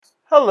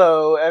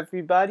Hello,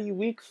 everybody.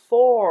 Week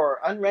 4,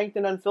 unranked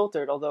and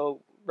unfiltered.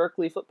 Although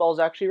Berkeley football is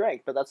actually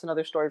ranked, but that's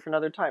another story for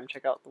another time.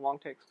 Check out the long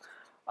takes.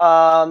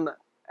 Um,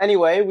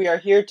 anyway, we are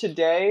here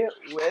today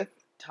with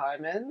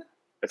Timon.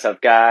 What's up,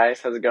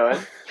 guys? How's it going?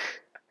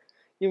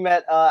 You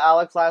met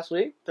Alex last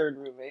week. Third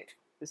roommate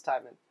is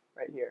Timon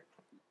right here,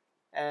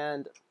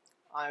 and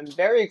I'm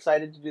very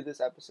excited to do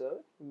this episode.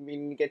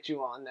 Meaning to get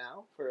you on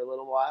now for a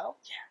little while.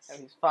 Yes.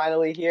 And he's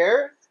finally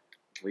here.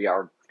 We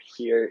are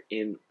here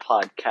in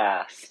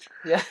podcast.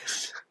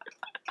 Yes.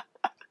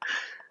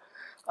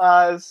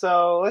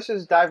 So let's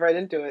just dive right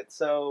into it.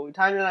 So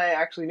Tanya and I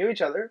actually knew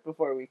each other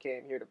before we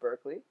came here to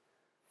Berkeley.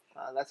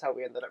 That's how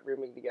we ended up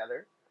rooming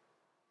together.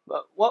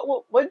 But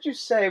what would you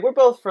say? We're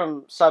both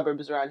from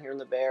suburbs around here in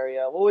the Bay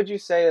Area. What would you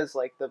say is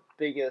like the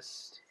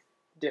biggest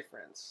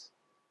difference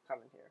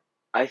coming here?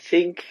 I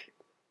think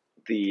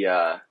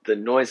the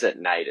noise at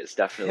night is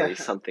definitely Yeah.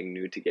 something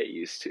new to get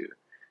used to,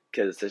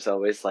 because there's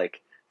always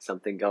like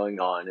something going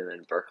on, and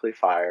then Berkeley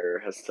Fire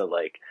has to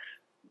like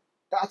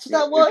That's what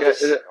that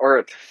was.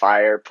 or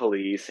fire,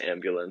 police,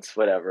 ambulance,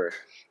 whatever.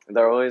 And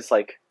they're always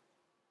like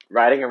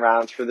riding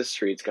around through the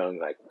streets, going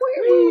like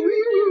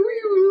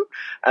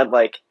at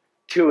like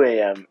 2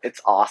 a.m.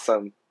 It's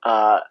awesome.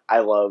 I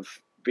love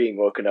being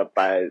woken up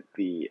by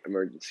the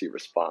emergency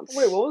response.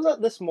 Wait, what was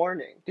that this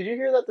morning? Did you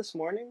hear that this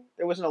morning?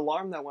 There was an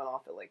alarm that went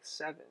off at like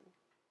 7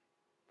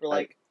 for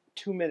like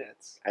 2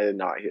 minutes. I did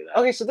not hear that.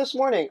 Okay, so this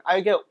morning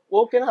I get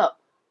woken up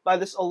by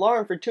this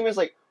alarm for 2 minutes,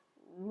 like.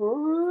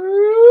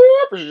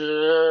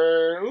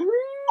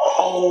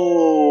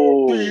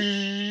 Oh,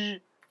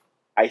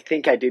 I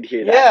think I did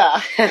hear that.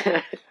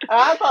 Yeah. And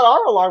I thought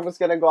our alarm was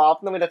gonna go off,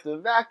 and then we'd have to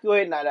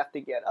evacuate, and I'd have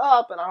to get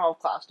up, and I don't have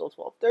class till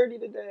 12:30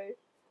 today.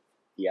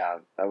 Yeah,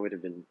 that would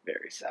have been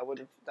very sad. That would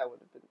have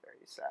been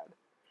very sad.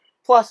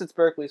 Plus, it's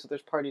Berkeley, so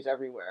there's parties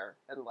everywhere,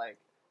 and like,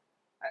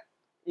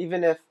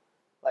 even if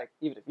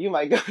you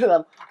might go to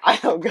them, I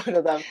don't go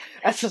to them,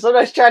 and so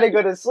sometimes trying to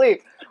go to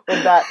sleep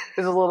with that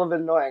is a little bit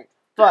annoying.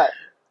 But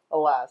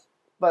alas,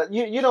 but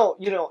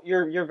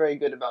you're very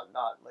good about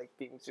not like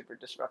being super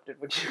disruptive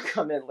when you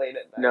come in late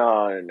at night.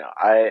 No.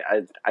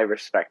 I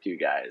respect you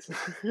guys.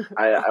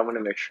 I want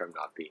to make sure I'm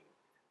not being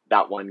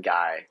that one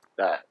guy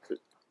that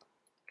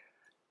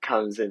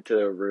comes into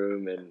the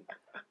room and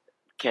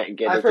can't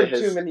get I've into heard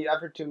his.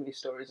 I've heard too many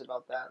stories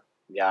about that.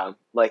 Yeah,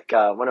 like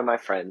one of my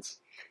friends,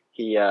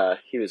 he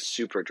was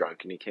super drunk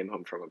and he came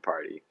home from a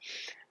party,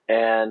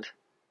 and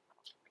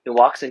he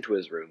walks into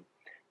his room,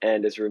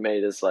 and his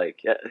roommate is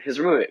like, his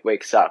roommate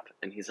wakes up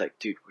and he's like,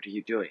 dude, what are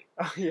you doing?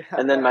 Oh yeah.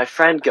 And then my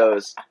friend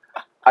goes,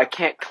 I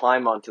can't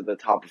climb onto the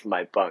top of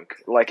my bunk.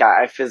 Like,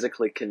 I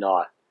physically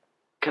cannot.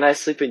 Can I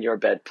sleep in your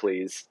bed,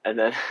 please? And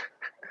then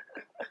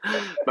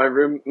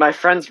my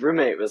friend's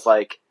roommate was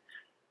like,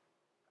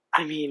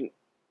 I mean,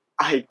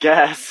 I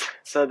guess.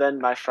 So then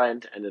my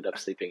friend ended up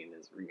sleeping in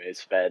his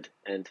roommate's bed,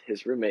 and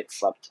his roommate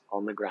slept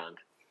on the ground.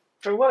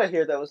 From what I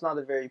hear, that was not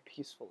a very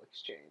peaceful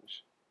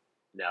exchange.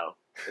 No,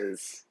 it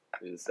was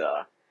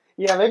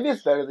Yeah, maybe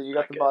it's better that you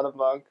got the Okay. bottom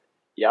bunk.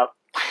 Yep.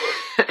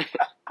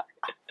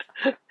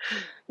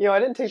 I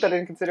didn't take that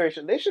into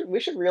consideration. There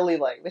should really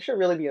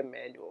be a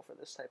manual for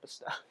this type of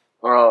stuff.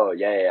 Oh,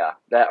 yeah.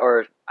 That,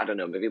 or, I don't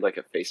know, maybe like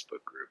a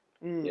Facebook group,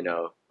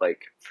 Mm.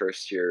 like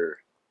first year.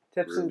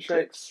 Tips room and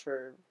tricks tips.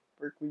 for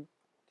Berkeley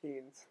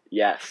teens.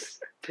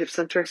 Yes. Tips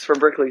and tricks for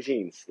Berkeley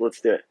teens.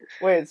 Let's do it.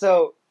 Wait,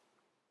 so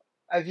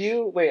I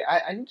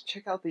need to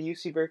check out the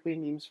UC Berkeley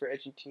memes for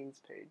edgy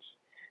teens page.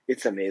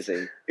 It's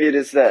amazing. It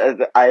is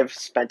I have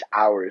spent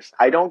hours.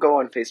 I don't go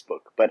on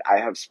Facebook, but I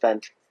have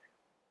spent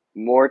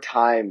more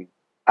time.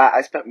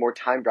 I spent more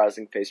time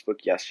browsing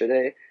Facebook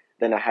yesterday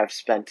than I have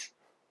spent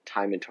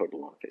time in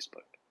total on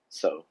Facebook.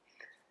 So,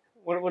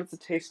 What's the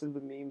taste of the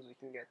memes we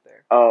can get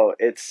there? oh,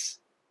 it's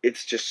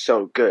just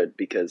so good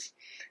because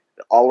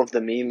all of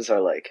the memes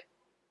are like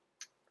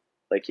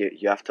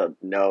you have to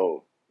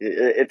know.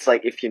 It's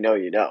like if you know,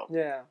 you know,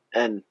 Yeah.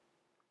 and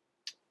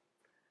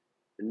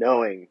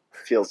knowing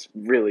feels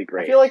really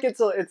great. I feel like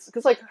it's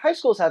because like high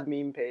schools have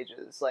meme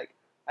pages. Like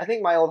I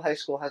think my old high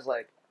school has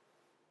like,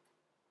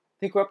 I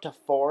think we're up to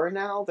 4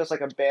 now. There's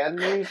like a band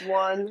memes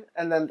one,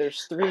 and then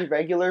there's 3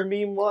 regular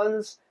meme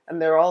ones,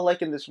 and they're all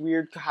like in this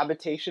weird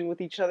cohabitation with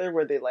each other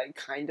where they like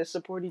kind of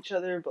support each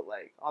other, but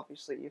like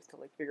obviously you have to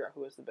like figure out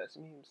who has the best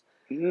memes.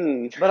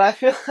 Mm. But I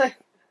feel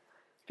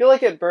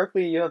like at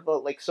Berkeley you have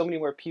like so many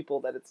more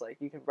people that it's like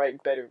you can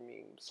write better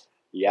memes.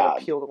 Yeah,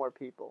 That appeal to more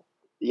people.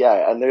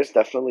 yeah, and there's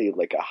definitely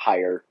like a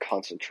higher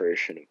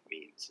concentration of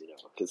memes,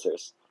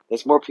 because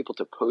there's more people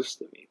to post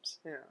the memes,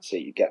 Yeah, so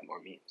you get more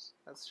memes.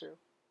 that's true.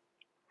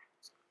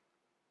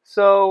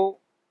 So,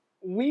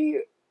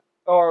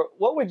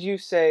 what would you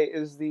say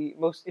is the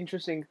most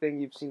interesting thing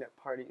you've seen at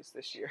parties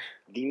this year?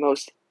 The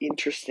most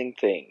interesting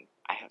thing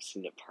I have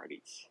seen at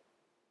parties.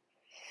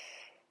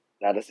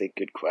 That is a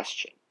good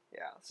question.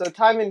 Yeah. So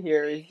Timon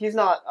here, he's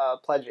not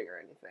pledging or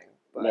anything,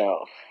 but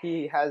No.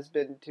 he has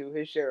been to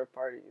his share of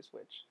parties,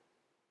 which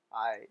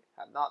I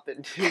have not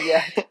been to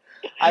yet.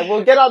 I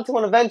will get onto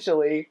one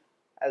eventually,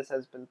 as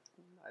I've been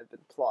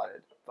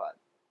plotted. But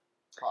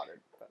spotted,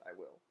 but I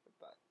will.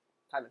 But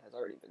Timon has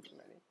already been to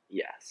many.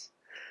 Yes.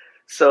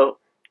 So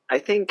I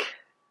think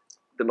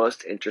the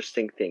most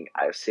interesting thing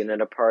I've seen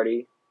at a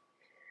party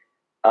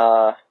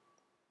uh,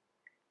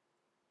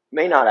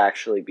 may not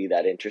actually be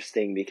that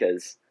interesting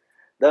because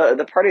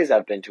the parties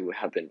I've been to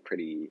have been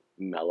pretty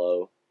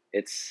mellow.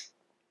 It's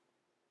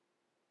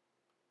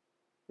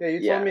Yeah, you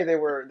yeah told me they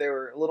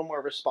were a little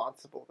more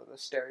responsible than the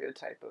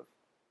stereotype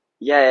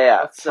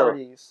yeah. of So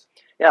parties.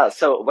 yeah,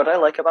 so what I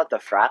like about the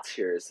frats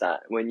here is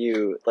that when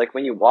you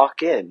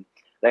walk in,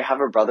 they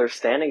have a brother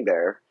standing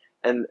there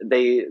and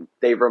they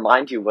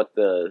remind you what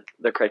the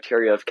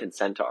criteria of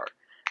consent are.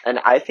 And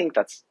I think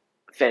that's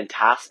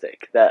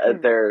fantastic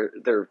that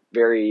they're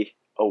very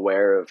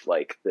aware of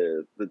like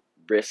the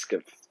risk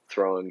of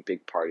throwing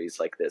big parties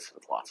like this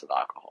with lots of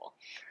alcohol.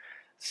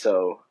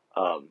 So,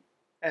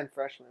 And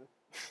freshmen.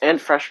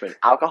 and freshmen,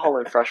 alcohol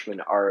and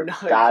freshmen are a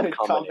Not a bad good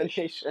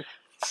combination.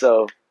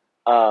 So,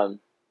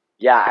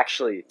 yeah,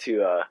 actually,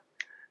 to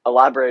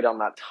elaborate on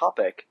that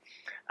topic,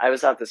 I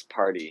was at this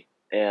party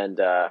and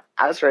I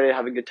was ready to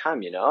have a good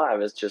time. I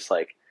was just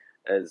like,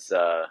 as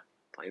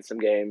playing some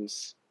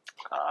games,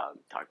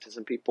 talking to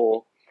some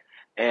people,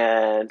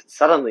 and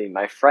suddenly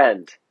my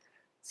friend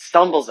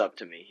stumbles up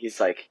to me. He's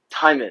like,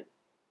 "Timon,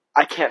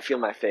 I can't feel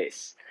my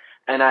face,"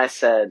 and I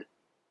said,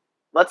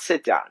 "Let's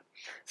sit down."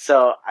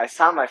 So I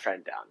sat my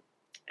friend down.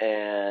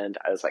 And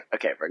I was like,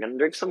 okay, we're gonna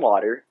drink some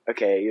water.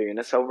 Okay, you're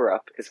gonna sober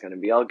up. It's gonna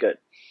be all good.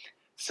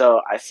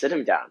 So I sit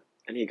him down,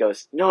 and he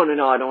goes, no,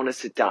 I don't want to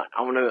sit down.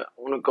 I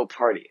wanna go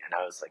party. And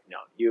I was like, no,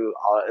 you.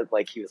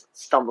 Like he was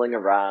stumbling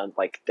around,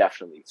 like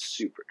definitely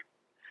super.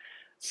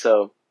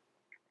 So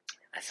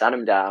I sat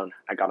him down.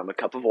 I got him a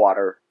cup of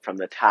water from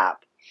the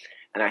tap,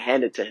 and I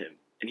handed it to him.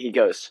 And he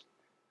goes,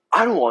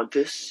 I don't want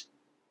this.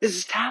 This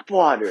is tap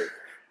water.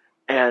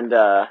 And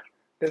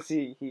Because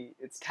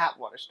it's tap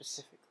water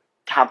specifically.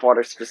 Tap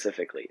water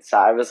specifically. So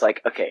I was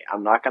like, okay,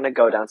 I'm not going to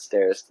go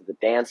downstairs to the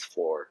dance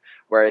floor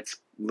where it's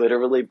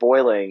literally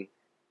boiling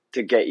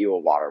to get you a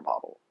water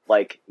bottle.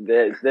 Like,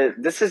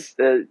 this is,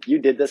 you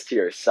did this to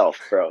yourself,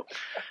 bro.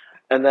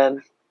 And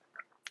then,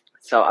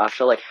 so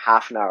after like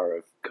half an hour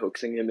of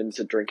coaxing him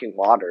into drinking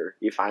water,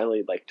 he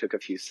finally like took a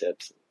few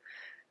sips.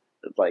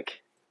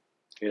 Like,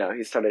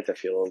 he started to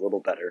feel a little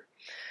better.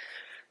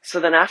 So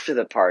then after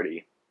the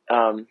party,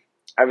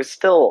 I was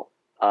still,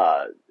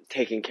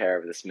 taking care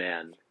of this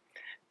man.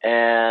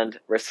 And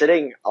we're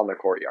sitting on the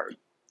courtyard,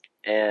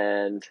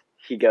 and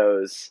he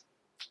goes,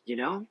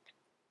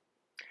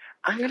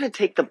 I'm going to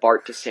take the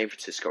BART to San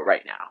Francisco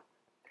right now.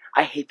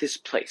 I hate this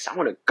place. I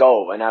want to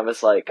go. And I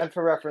was like... And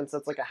for reference,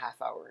 that's like a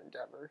half-hour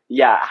endeavor.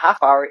 Yeah, a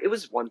half hour. It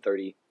was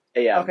 1:30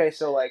 a.m. Okay,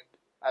 so like,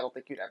 I don't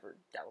think the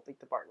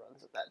BART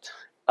runs at that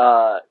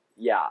time.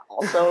 Yeah.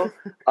 Also,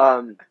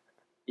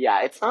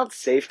 yeah, it's not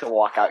safe to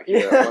walk out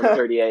here at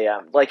 1:30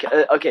 a.m. Like,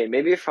 okay,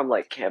 maybe from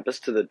like campus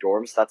to the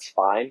dorms, that's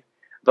fine.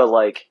 But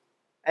like,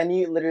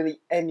 literally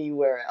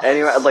anywhere else.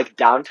 Anywhere like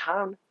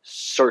downtown,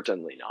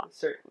 certainly not.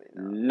 Certainly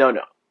not.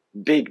 No,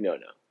 big no.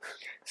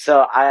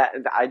 So I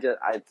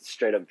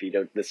straight up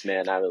vetoed this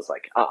man. I was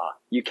like,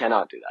 you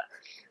cannot do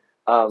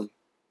that.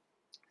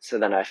 So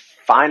then I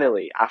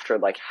finally, after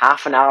like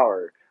half an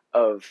hour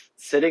of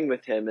sitting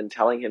with him and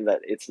telling him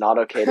that it's not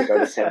okay to go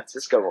to San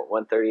Francisco at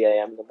 1:30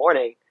 a.m. in the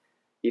morning,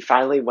 he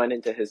finally went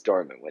into his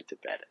dorm and went to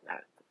bed. And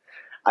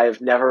I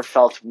have never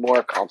felt more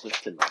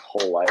accomplished in my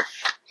whole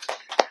life.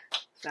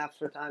 Snaps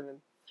for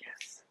Timon.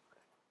 Yes.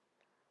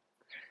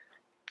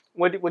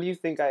 What do you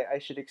think I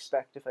should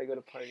expect if I go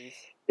to parties?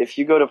 If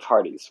you go to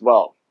parties,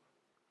 well,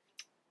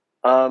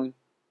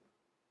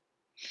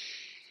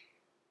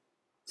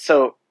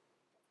 so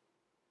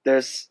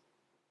there's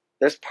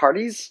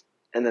parties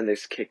and then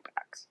there's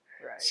kickbacks.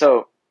 Right.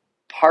 So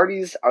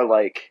parties are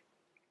like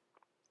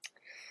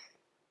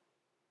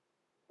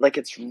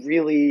it's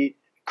really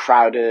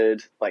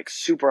crowded, like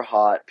super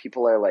hot.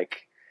 People are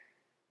like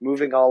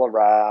moving all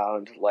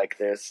around. Like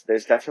there's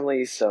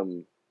definitely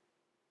some.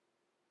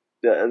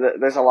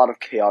 There's a lot of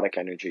chaotic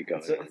energy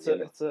going on.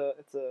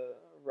 It's a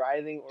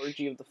writhing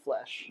orgy of the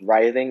flesh.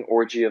 Writhing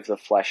orgy of the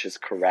flesh is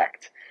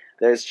correct.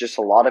 There's just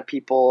a lot of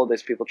people.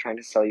 There's people trying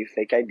to sell you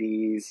fake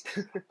IDs,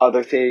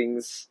 other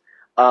things.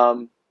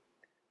 But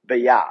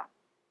yeah,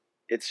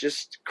 it's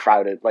just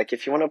crowded. Like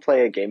if you want to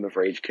play a game of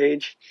Rage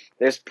Cage,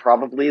 there's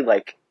probably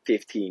like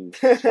 15,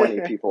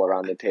 20 people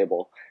around the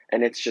table,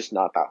 and it's just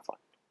not that fun.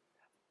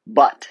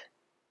 But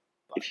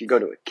if you go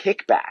to a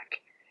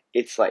kickback,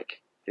 it's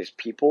like there's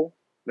people,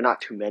 but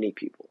not too many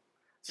people.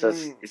 So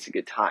it's a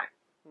good time,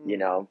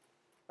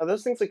 Are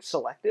those things like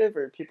selective,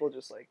 or people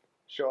just like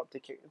show up to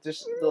kick?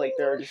 Just like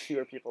there are just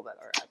fewer people that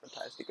are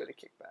advertised to go to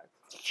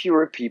kickbacks.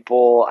 Fewer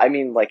people. I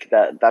mean, like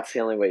that's the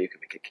only way you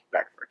can make a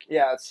kickback for a kickback.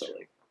 Yeah, that's true.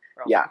 Like,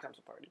 or else it becomes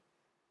a party.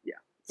 Yeah.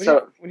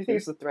 What do you think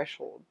is the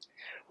threshold?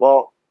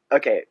 Well,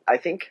 okay, I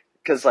think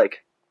because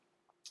like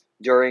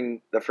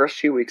during the first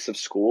few weeks of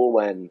school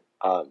when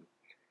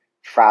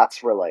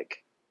frats were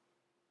like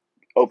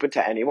open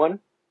to anyone.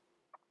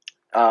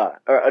 So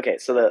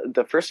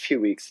the first few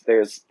weeks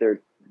there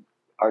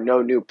are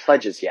no new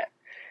pledges yet.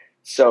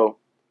 So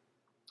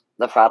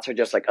the frats are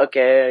just like,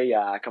 okay,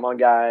 yeah, come on,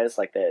 guys.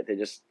 Like they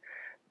just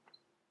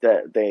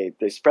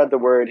they spread the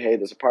word. Hey,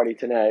 there's a party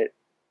tonight.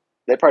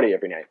 They party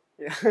every night,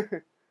 Yeah.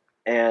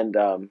 and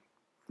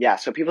yeah,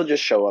 so people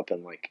just show up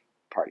and like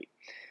party.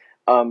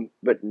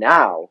 But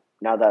now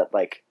that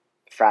like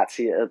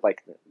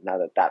like now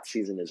that that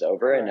season is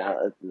over, and Right.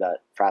 now that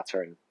frats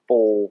are in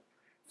full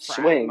Frat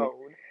swing,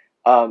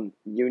 mode.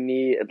 you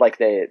need like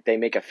they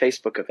make a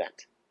Facebook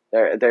event.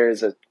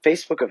 There's a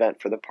Facebook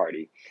event for the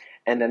party,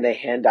 and then they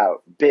hand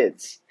out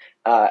bids,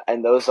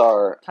 and those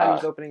are.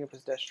 Time's opening up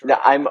his desk drawer.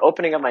 Now I'm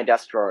opening up my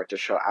desk drawer to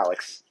show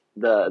Alex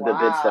the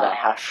bids that I Wow.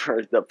 have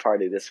for the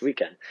party this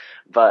weekend.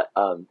 But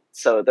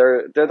so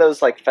they're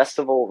those like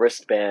festival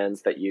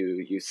wristbands that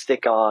you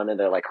stick on, and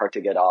they're like hard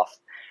to get off,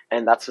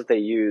 and that's what they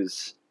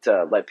use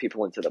to let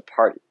people into the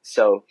party.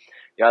 So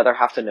you either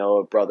have to know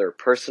a brother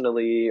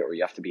personally, or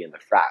you have to be in the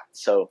frat.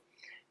 So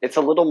it's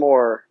a little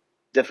more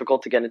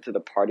difficult to get into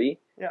the party.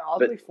 Yeah,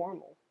 oddly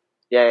formal.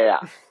 Yeah.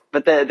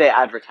 But they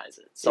advertise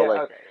it. So yeah,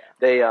 like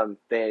okay, yeah.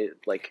 they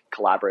like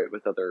collaborate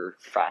with other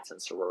frats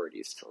and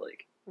sororities to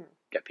like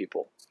get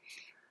people.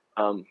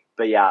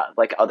 But yeah,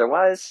 like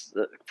otherwise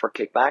for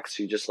kickbacks,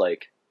 you just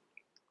like,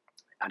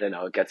 I don't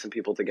know, get some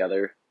people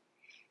together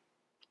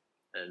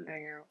and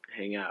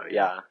hang out.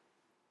 Yeah.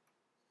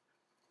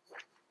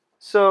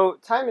 So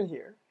Timon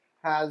here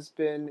has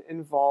been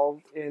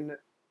involved in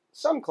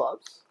some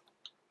clubs,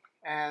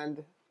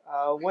 and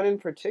one in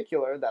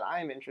particular that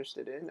I'm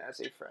interested in as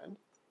a friend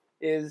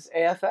is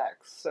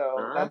AFX.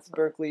 So that's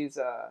Berkeley's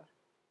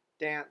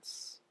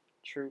dance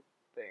troupe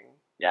thing.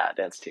 Yeah,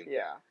 dance team.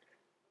 Yeah.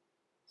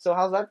 So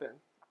how's that been?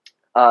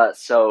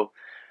 So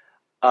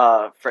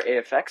for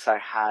AFX, I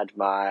had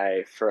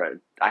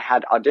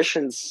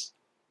auditions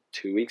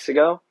 2 weeks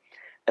ago,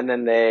 and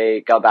then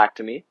they got back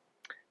to me,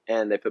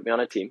 and they put me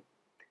on a team.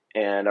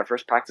 And our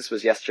first practice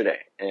was yesterday,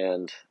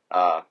 and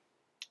I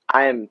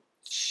am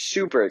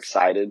super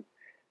excited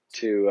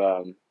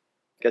to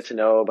get to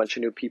know a bunch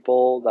of new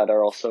people that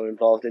are also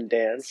involved in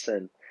dance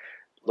and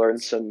learn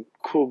some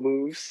cool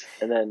moves,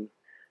 and then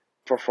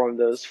perform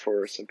those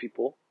for some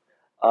people.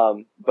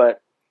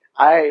 But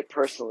I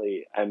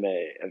personally am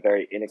a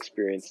very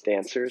inexperienced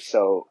dancer,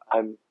 so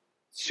I'm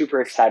super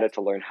excited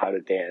to learn how to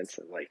dance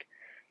and like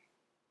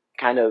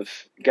kind of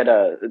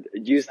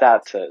use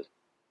that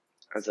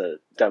as a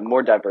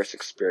more diverse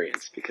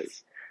experience,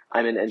 because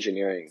I'm in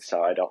engineering,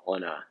 so I don't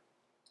want to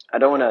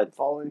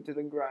fall into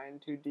the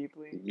grind too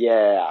deeply.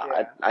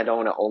 Yeah. I don't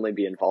want to only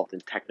be involved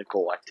in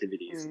technical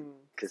activities,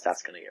 because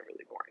that's going to get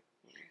really boring.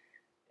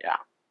 Yeah.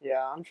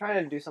 Yeah, I'm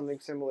trying to do something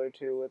similar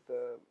too with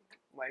the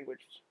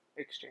language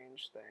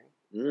exchange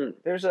thing.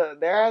 There's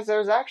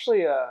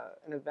actually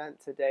an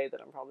event today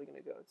that I'm probably going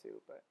to go to,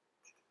 but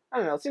I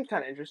don't know. It seems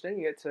kind of interesting.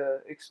 You get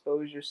to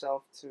expose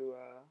yourself to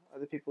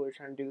other people who are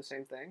trying to do the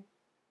same thing,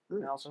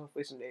 and also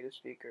hopefully some native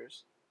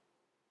speakers.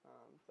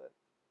 But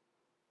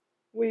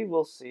we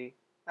will see.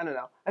 I don't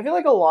know. I feel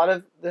like a lot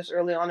of this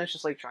early on is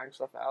just like trying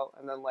stuff out,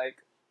 and then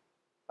like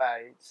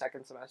by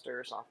second semester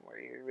or sophomore,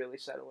 you really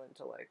settle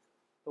into like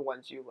the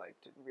ones you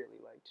really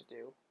like to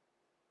do.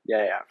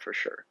 Yeah, for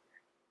sure.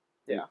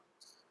 Yeah.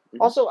 Mm-hmm.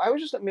 Also, I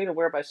was just made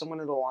aware by someone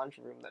in the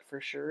laundry room that for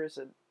sure is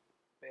a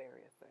Bay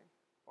Area thing,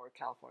 or a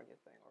California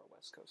thing, or a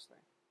West Coast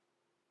thing.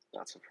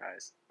 Not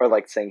surprised. Or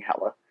like saying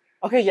hella.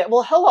 Okay, yeah.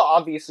 Well, hella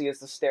obviously is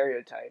the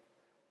stereotype.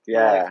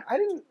 Yeah.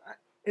 Like,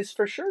 is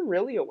for sure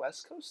really a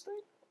West Coast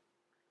thing?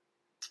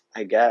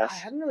 I guess. I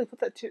hadn't really put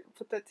that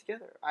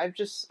together. I've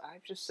just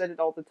said it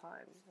all the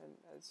time, and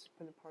it's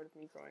been a part of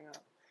me growing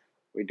up.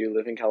 We do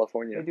live in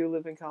California. We do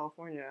live in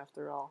California,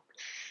 after all.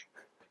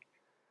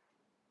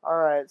 All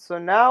right, so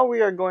now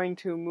we are going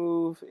to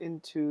move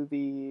into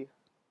the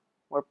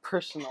more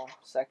personal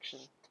section.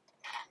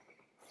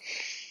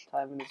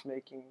 Timon is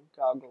making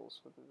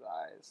goggles with his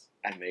eyes.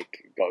 I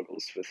make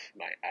goggles with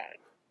my hand.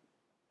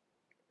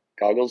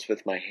 Goggles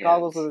with my hands.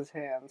 Goggles with his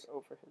hands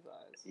over his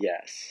eyes.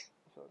 Yes.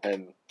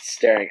 I'm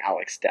staring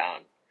Alex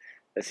down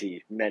as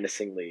he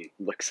menacingly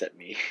looks at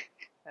me.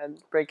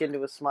 And break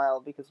into a smile,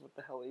 because what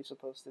the hell are you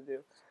supposed to do?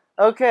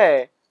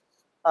 Okay.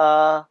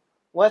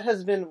 What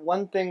has been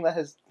one thing that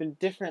has been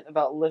different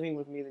about living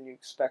with me than you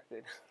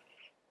expected?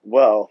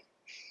 Well,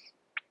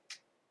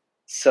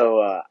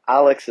 so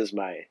Alex is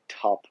my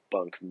top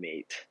bunk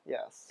mate.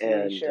 Yes.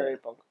 And we share a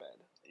bunk bed.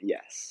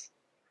 Yes.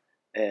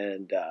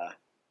 And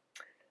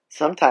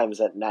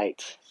sometimes at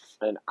night,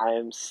 when I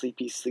am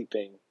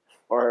sleeping,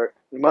 or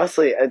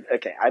mostly,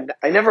 okay,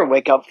 I never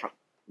wake up from,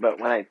 but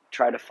when I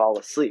try to fall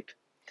asleep,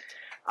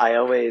 I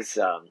always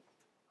feel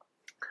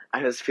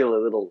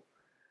a little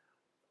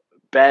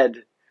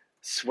bed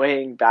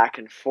swaying back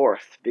and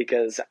forth,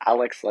 because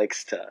Alex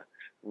likes to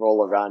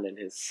roll around in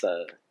his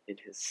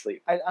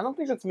sleep. I don't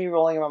think that's me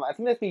rolling around. I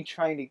think that's me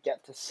trying to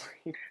get to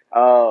sleep.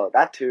 Oh,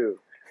 that too.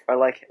 Or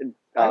like,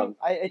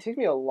 it took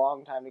me a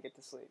long time to get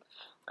to sleep.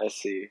 I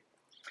see.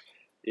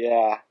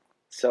 Yeah.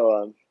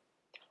 So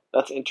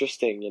that's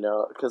interesting,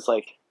 because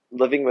like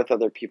living with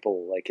other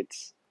people, like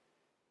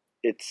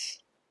it's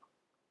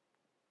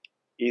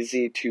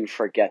easy to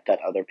forget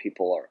that other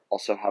people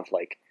also have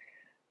like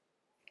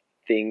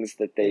things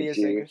that they do.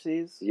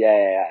 Idiosyncrasies.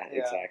 Yeah, Yeah.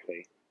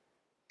 exactly.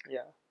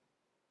 Yeah.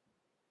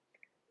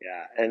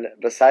 Yeah, and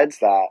besides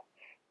that,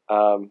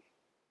 um,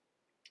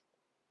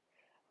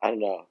 I don't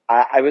know.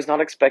 I was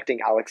not expecting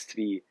Alex to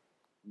be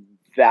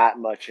that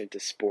much into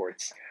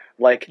sports.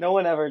 Like, No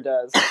one ever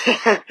does.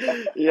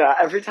 yeah,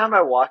 every time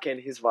I walk in,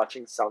 he's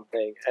watching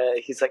something.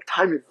 He's like,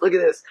 Timon, look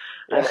at this.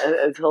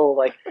 And he'll,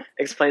 like,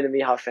 explain to me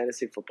how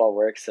fantasy football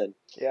works. And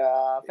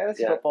Yeah,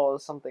 fantasy Yeah. football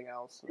is something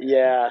else. Man.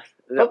 yeah.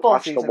 Football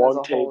watch the season one as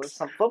a whole takes.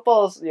 is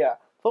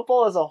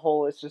football as a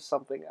whole is just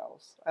something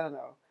else. I don't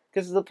know,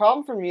 because the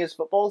problem for me is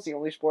football is the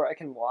only sport I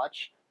can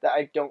watch that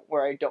I don't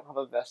have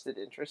a vested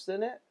interest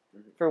in it.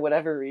 Mhm. For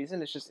whatever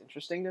reason, it's just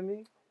interesting to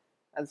me,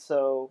 and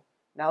so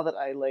now that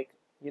I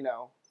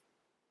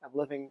I'm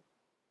living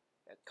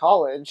at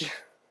college,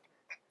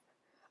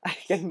 I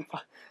can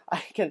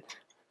I can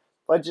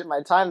budget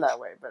my time that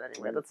way. But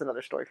anyway, that's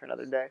another story for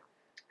another day.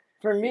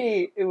 For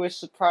me, it was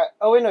surprise.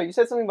 Oh wait, no, you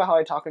said something about how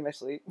I talk in my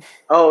sleep.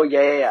 Oh,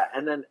 yeah.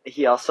 And then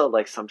he also,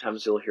 like,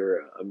 sometimes you'll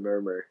hear a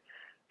murmur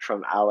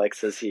from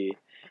Alex as he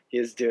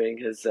is doing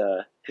his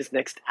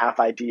next app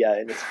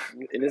idea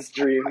in his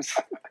dreams.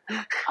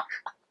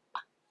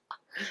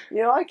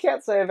 I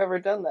can't say I've ever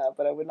done that,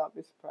 but I would not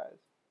be surprised.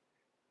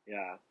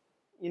 Yeah.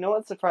 You know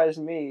what surprised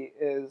me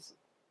is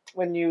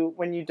when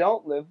you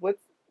don't live with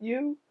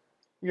your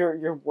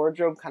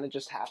wardrobe kind of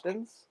just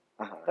happens.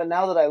 Uh-huh. But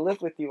now that I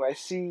live with you, I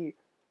see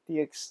the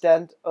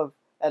extent of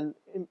and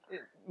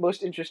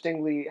most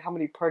interestingly how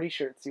many party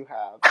shirts you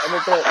have,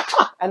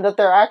 and that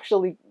they're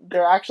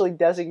actually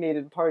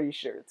designated party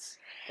shirts.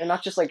 They're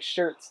not just like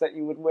shirts that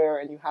you would wear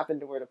and you happen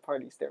to wear to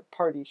parties. They're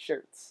party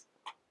shirts.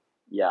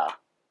 Yeah.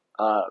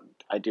 I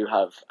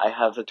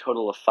have a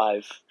total of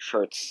 5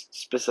 shirts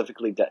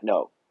specifically,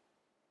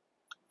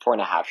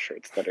 4.5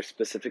 shirts that are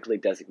specifically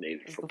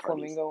designated Is for the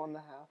parties. flamingo on the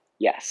half?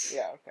 Yes.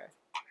 Yeah, okay.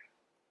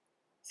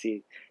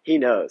 See, he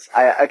knows.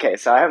 Okay,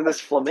 so I have this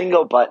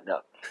flamingo button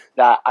up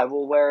that I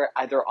will wear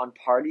either on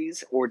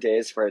parties or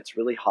days where it's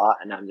really hot,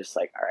 and I'm just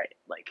like, all right,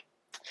 like,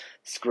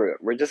 screw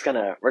it. We're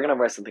gonna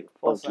wear something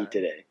Full funky send.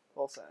 today.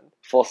 Full send.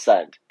 Full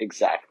send,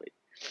 exactly.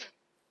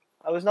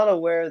 I was not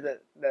aware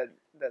that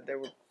there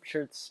were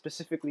shirts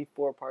specifically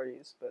for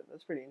parties, but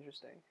that's pretty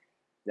interesting.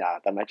 Yeah,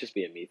 that might just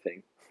be a me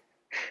thing.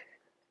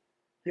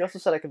 He also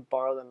said I could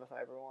borrow them if I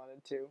ever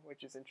wanted to,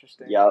 which is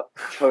interesting. Yep,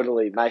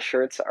 totally. My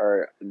shirts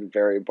are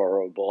very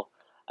borrowable.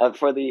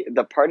 For the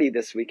party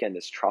this weekend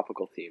is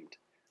tropical themed.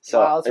 So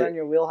wow, it's right in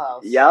your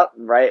wheelhouse. Yep,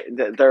 right.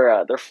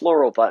 They're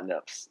floral button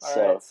ups. All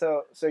right,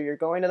 so you're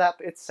going to that.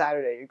 It's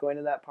Saturday. You're going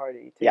to that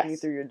party. Take me Yes.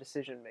 through your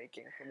decision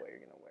making for what you're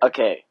gonna wear.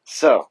 Okay,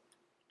 so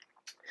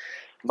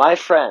my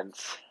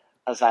friends,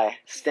 as I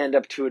stand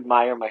up to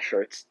admire my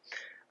shirts,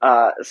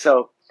 I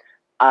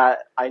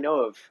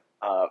know of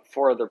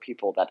 4 other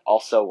people that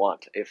also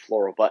want a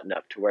floral button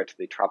up to wear to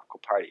the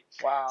tropical party.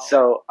 Wow.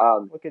 So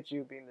look at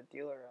you being the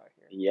dealer out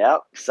here.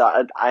 Yep. So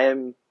I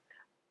am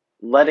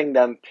letting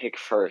them pick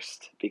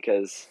first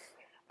because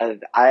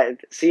I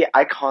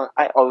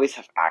always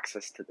have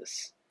access to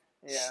this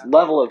Yeah.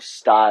 level of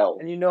style.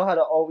 And you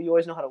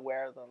always know how to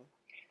wear them.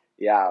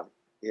 Yeah,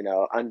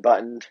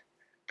 unbuttoned.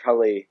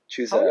 Probably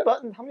choose How many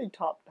buttons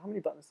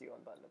do you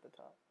unbutton at the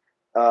top?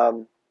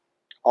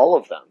 All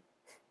of them.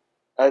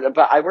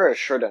 But I wear a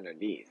shirt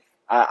underneath.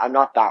 I'm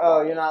not that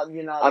wild. You're not.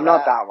 I'm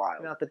not that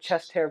wild. You're not the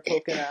chest hair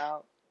poking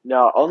out.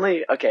 No,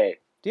 only okay.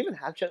 Do you even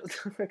have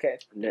chest? Okay.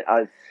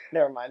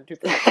 Never mind.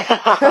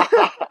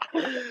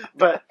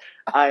 But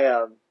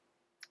I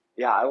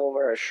will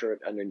wear a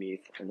shirt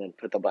underneath and then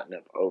put the button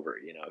up over,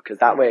 because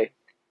that way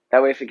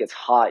if it gets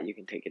hot, you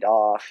can take it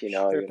off, Strip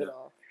it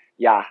off.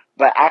 Yeah,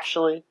 but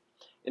actually,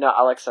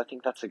 Alex, I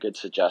think that's a good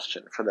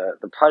suggestion for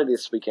the party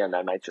this weekend.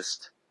 I might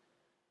just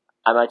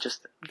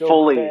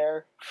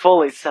Go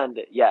fully send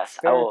it. Yes,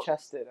 I will.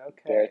 Bare-chested,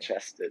 okay.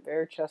 Bare-chested.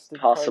 Bare-chested.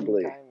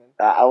 Possibly. Timon.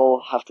 I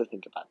will have to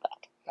think about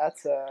that.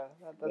 That's a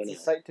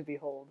sight to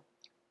behold.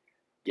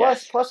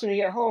 Yes. Plus, when you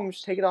get home,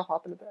 just take it off,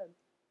 hop into bed.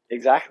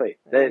 Exactly.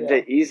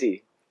 The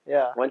easy.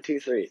 Yeah. 1, 2,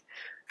 3.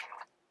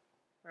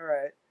 All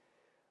right.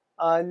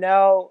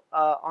 Now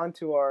on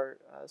to our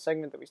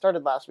segment that we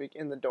started last week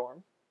in the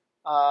dorm.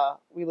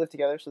 We live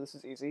together, so this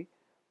is easy.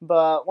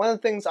 But one of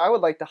the things I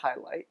would like to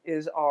highlight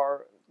is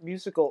our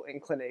musical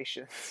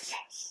inclinations.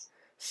 Yes.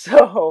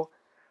 So,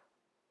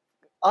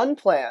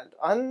 unplanned,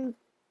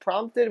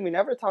 unprompted, we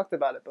never talked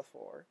about it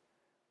before.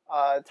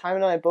 Timon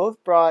and I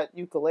both brought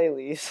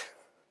ukuleles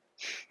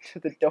to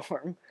the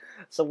dorm,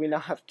 so we now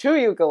have 2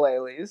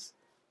 ukuleles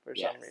for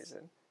some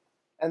reason.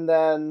 And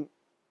then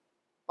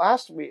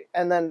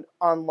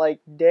on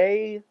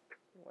day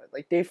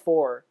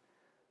 4,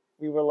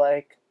 we were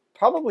like,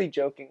 probably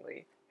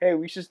jokingly, hey,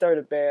 we should start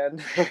a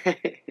band.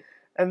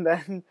 And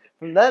then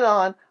from then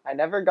on, I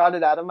never got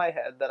it out of my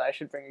head that I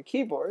should bring a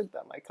keyboard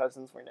that my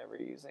cousins were never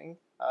using,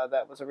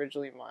 that was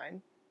originally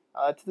mine,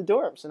 to the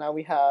dorm. So now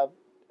we have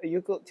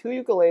 2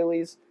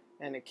 ukuleles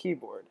and a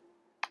keyboard.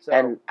 So,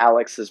 and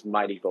Alex's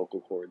mighty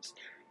vocal cords.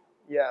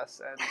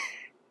 Yes, and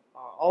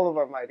all of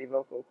our mighty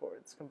vocal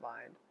cords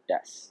combined.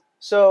 Yes.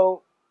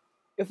 So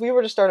if we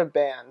were to start a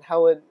band,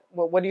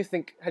 what do you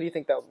think? How do you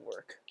think that would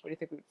work? What do you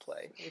think we'd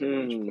play? What do you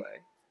think we would play?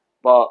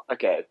 Well,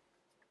 okay.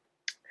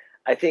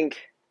 I think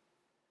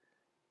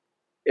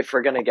if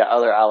we're gonna get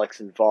other Alex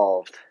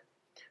involved,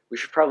 we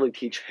should probably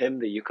teach him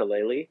the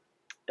ukulele,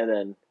 and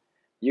then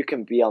you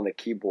can be on the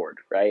keyboard,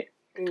 right?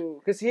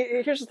 Ooh, because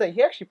here's the thing.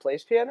 He actually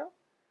plays piano,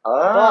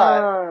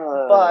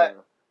 Ah,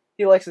 but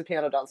he likes the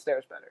piano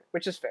downstairs better,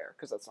 which is fair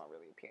because that's not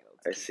really a piano.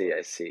 I see.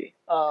 I see.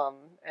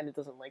 And it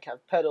doesn't like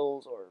have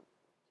pedals or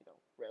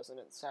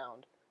resonant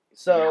sound.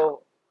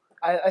 So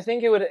I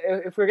think it would,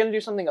 if we're gonna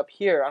do something up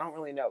here. I don't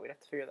really know. We'd have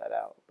to figure that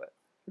out. But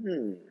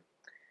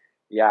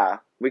yeah,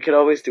 we could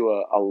always do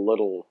a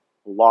little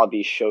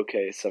lobby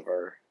showcase of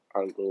our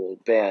little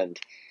band.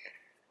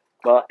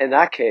 Well, in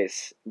that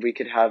case, we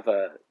could have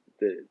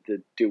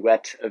the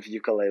duet of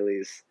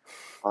ukuleles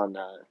on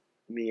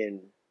me and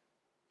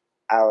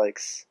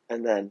Alex,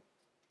 and then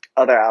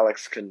other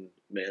Alex can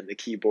man the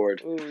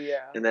keyboard. Ooh,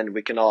 yeah. And then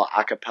we can all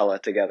a cappella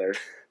together.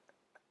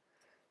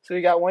 So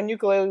we got one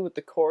ukulele with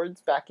the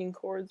chords, backing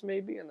chords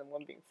maybe, and then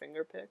one being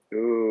finger picked.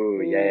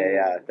 Ooh,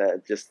 yeah.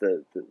 That just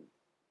the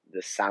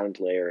sound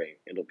layering.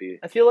 It'll be.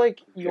 I feel like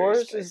very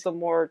yours spicy. is the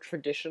more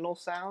traditional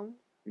sound,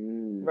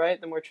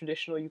 right? The more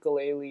traditional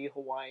ukulele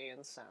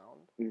Hawaiian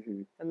sound,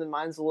 Mm-hmm. and then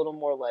mine's a little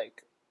more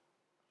like,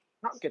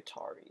 not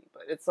guitar-y,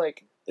 but it's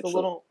like it's a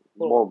little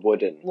more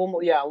wooden. a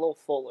little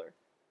fuller.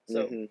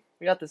 So Mm-hmm.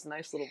 we got this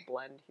nice little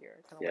blend here.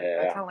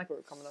 I kind of like what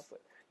we're coming up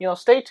with.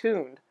 Stay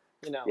tuned.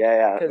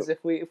 Yeah. Because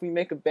if we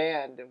make a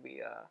band and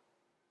we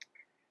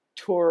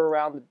tour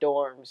around the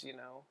dorms, you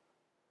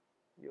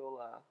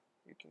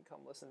can come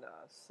listen to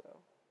us. So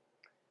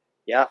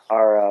yeah,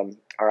 our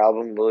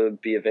album will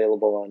be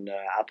available on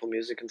Apple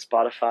Music and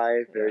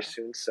Spotify very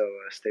soon. So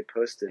stay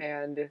posted.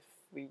 And if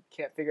we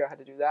can't figure out how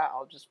to do that,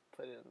 I'll just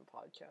put it in the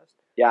podcast.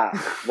 Yeah,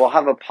 we'll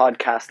have a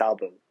podcast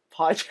album.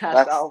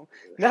 Album,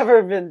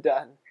 never been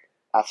done.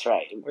 That's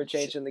right. We're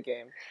changing the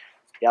game.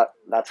 Yep,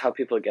 that's how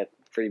people get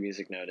free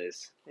music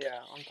nowadays. Yeah,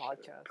 on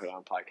podcasts. Put it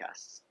on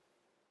podcasts.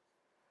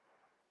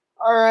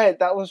 All right,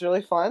 that was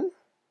really fun.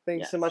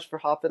 Thanks so much for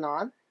hopping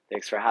on.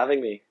 Thanks for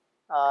having me.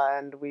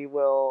 And we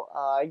will,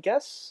 I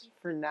guess,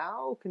 for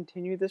now,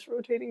 continue this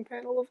rotating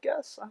panel of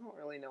guests. I don't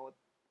really know what.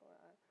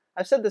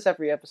 I've said this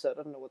every episode.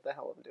 I don't know what the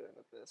hell I'm doing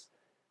with this.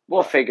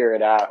 We'll figure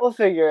it out. We'll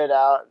figure it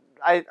out.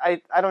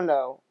 I don't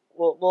know.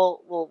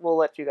 We'll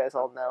let you guys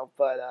all know.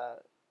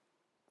 But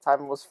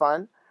time was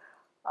fun.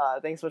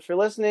 Thanks so much for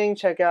listening.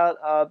 Check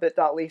out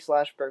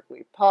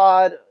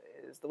bit.ly/BerkeleyPod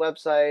is the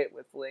website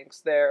with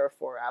links there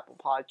for Apple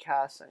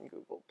Podcasts and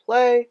Google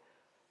Play.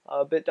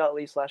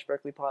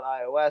 bit.ly/BerkeleyPod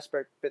iOS,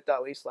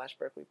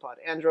 bit.ly/BerkeleyPod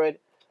Android.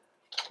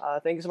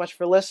 Thank you so much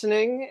for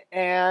listening,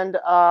 and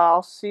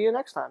I'll see you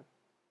next time.